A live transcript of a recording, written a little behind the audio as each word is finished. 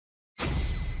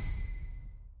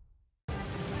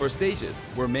For stages,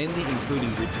 we're mainly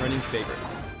including returning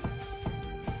favorites.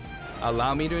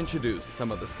 Allow me to introduce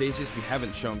some of the stages we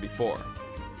haven't shown before.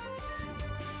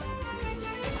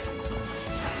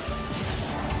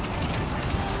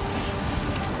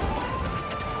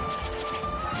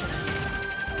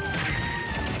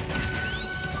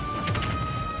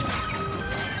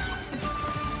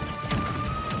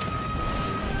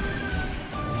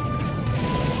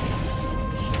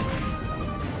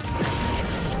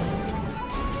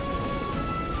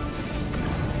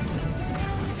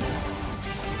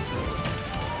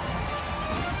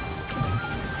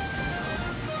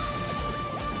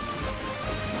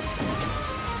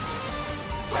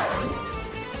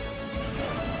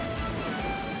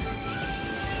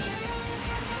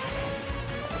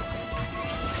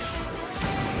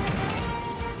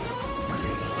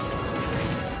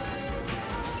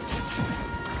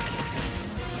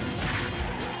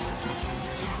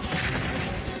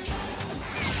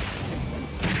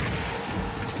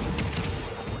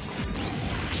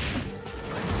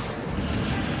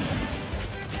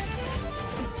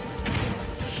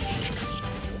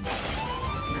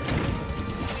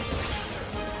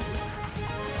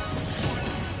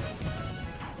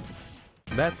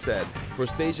 That said, for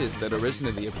stages that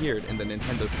originally appeared in the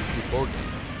Nintendo 64 game,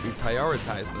 we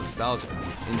prioritized nostalgia,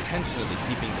 intentionally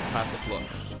keeping the classic look.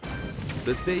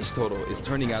 The stage total is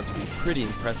turning out to be pretty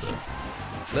impressive.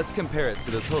 Let's compare it to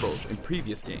the totals in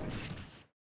previous games.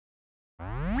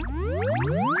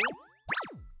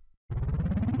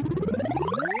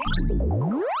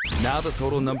 Now the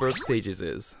total number of stages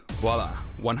is, voila,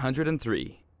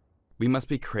 103. We must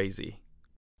be crazy.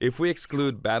 If we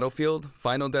exclude Battlefield,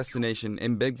 Final Destination,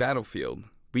 and Big Battlefield,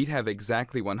 we'd have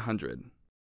exactly 100.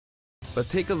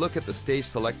 But take a look at the stage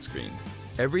select screen.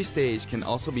 Every stage can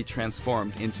also be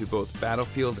transformed into both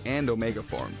Battlefield and Omega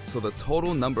forms, so the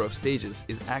total number of stages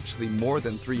is actually more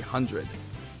than 300.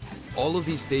 All of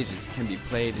these stages can be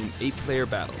played in 8-player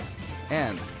battles,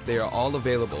 and they are all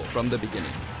available from the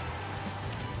beginning.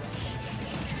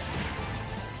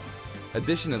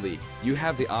 Additionally, you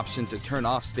have the option to turn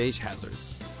off stage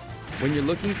hazards. When you're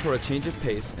looking for a change of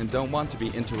pace and don't want to be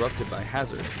interrupted by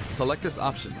hazards, select this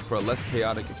option for a less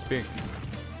chaotic experience.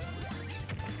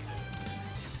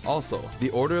 Also, the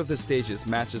order of the stages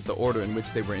matches the order in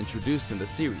which they were introduced in the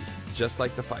series, just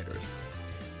like the fighters.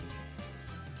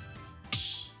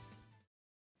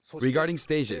 Regarding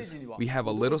stages, we have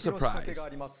a little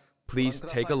surprise. Please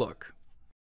take a look.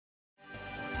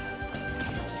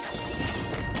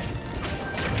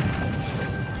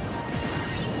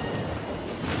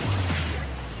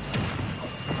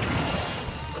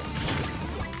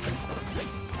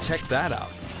 Check that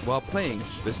out. While playing,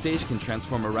 the stage can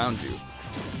transform around you.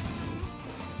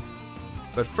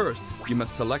 But first, you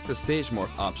must select the stage morph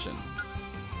option.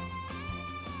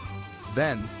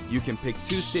 Then, you can pick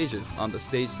 2 stages on the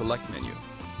stage select menu.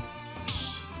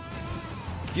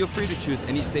 Feel free to choose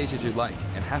any stages you like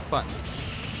and have fun.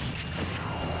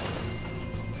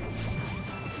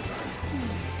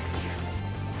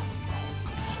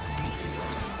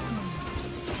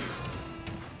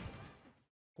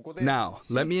 Now,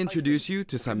 let me introduce you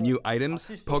to some new items,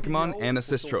 Pokemon, and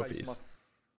assist trophies.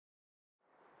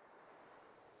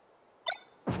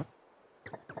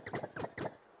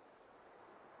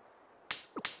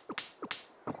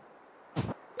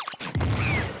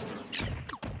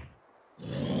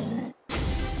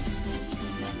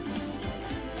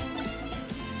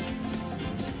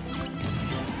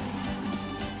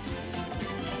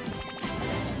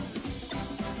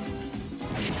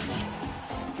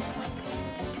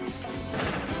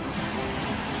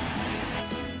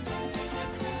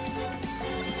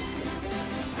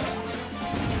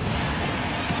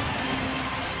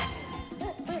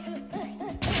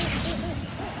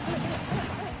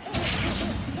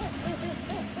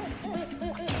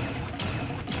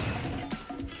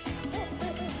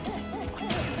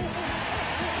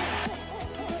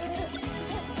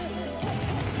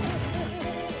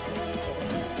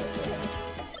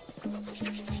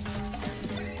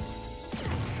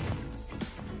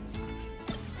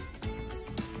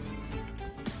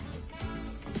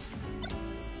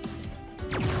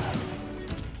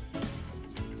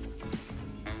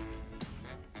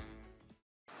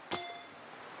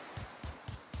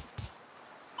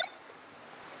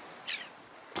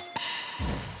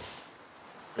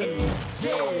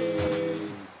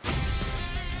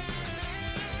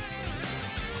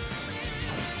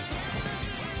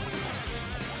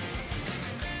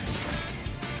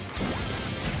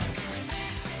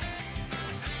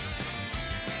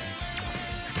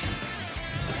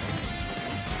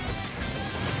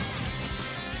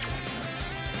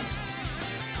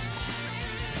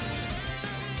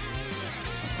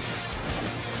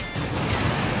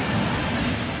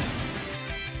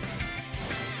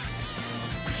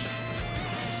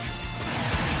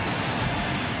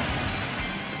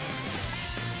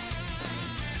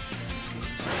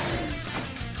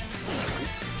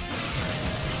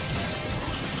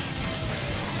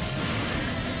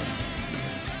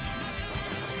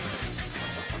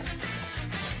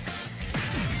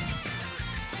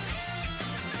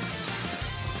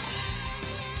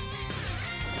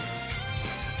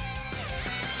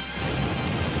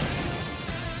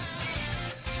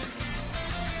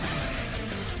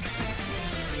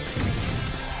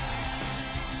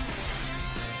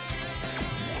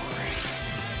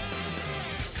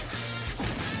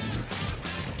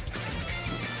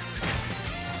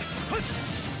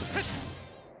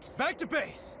 Back to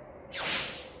base!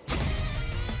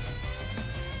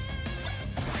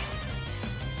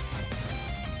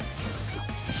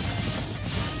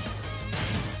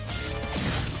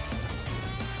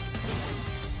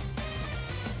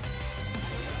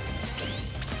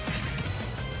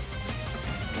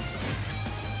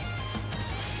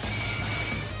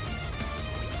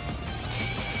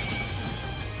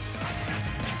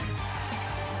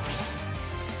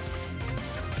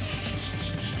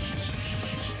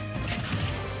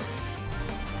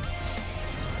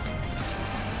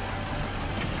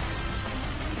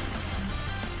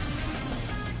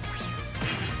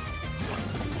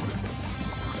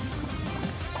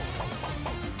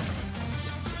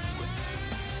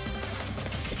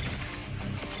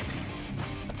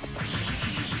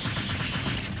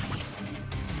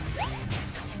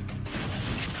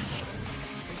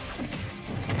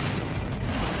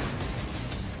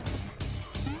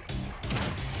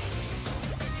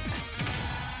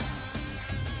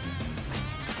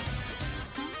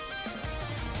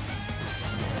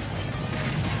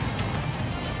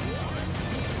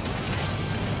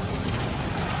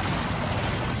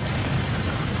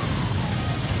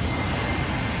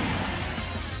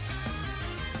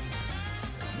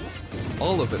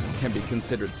 All of them can be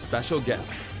considered special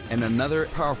guests, and another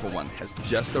powerful one has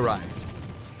just arrived.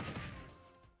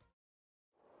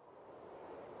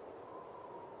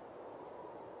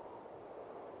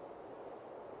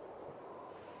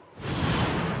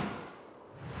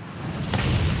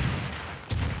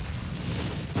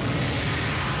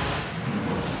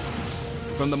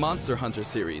 From the Monster Hunter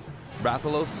series,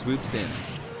 Rathalos swoops in.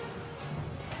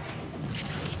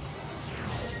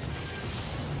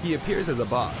 He appears as a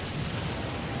boss,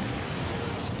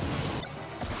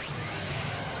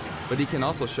 but he can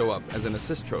also show up as an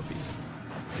assist trophy.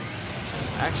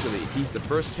 Actually, he's the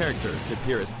first character to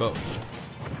appear as both.